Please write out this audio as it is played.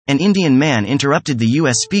an Indian man interrupted the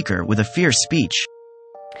US speaker with a fierce speech.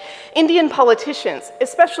 Indian politicians,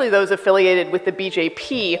 especially those affiliated with the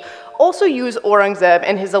BJP, also use Aurangzeb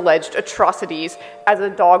and his alleged atrocities as a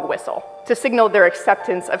dog whistle to signal their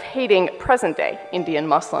acceptance of hating present-day Indian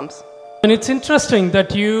Muslims. And it's interesting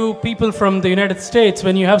that you people from the United States,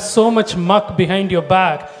 when you have so much muck behind your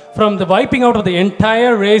back, from the wiping out of the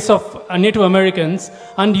entire race of Native Americans,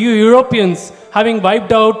 and you Europeans having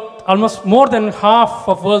wiped out almost more than half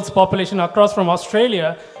of world's population across from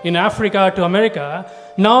Australia in Africa to America,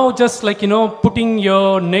 now just like, putting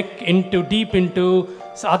your neck deep into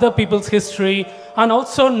other people's history and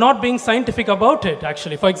also not being scientific about it,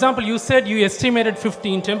 actually. For example, you said you estimated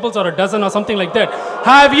 15 temples or a dozen or something like that.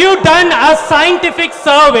 Have you done a scientific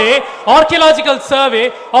survey, archaeological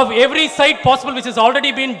survey of every site possible which has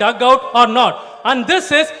already been dug out or not? And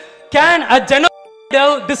this is, can a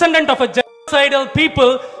genocidal descendant of a genocidal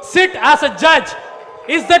people sit as a judge?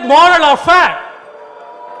 Is that moral or fair?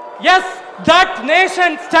 Yes, that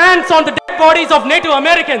nation stands on the dead bodies of Native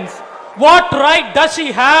Americans. What right does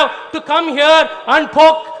she have to come here and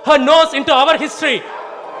poke her nose into our history?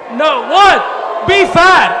 No, what? Be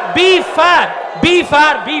fair, be fair, be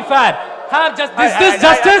fair, be fair. Is this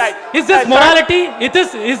justice? Is this morality?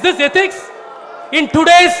 Is this ethics? In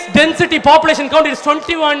today's density population count, it is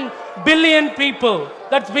 21 billion people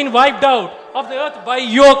that's been wiped out of the earth by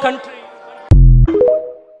your country.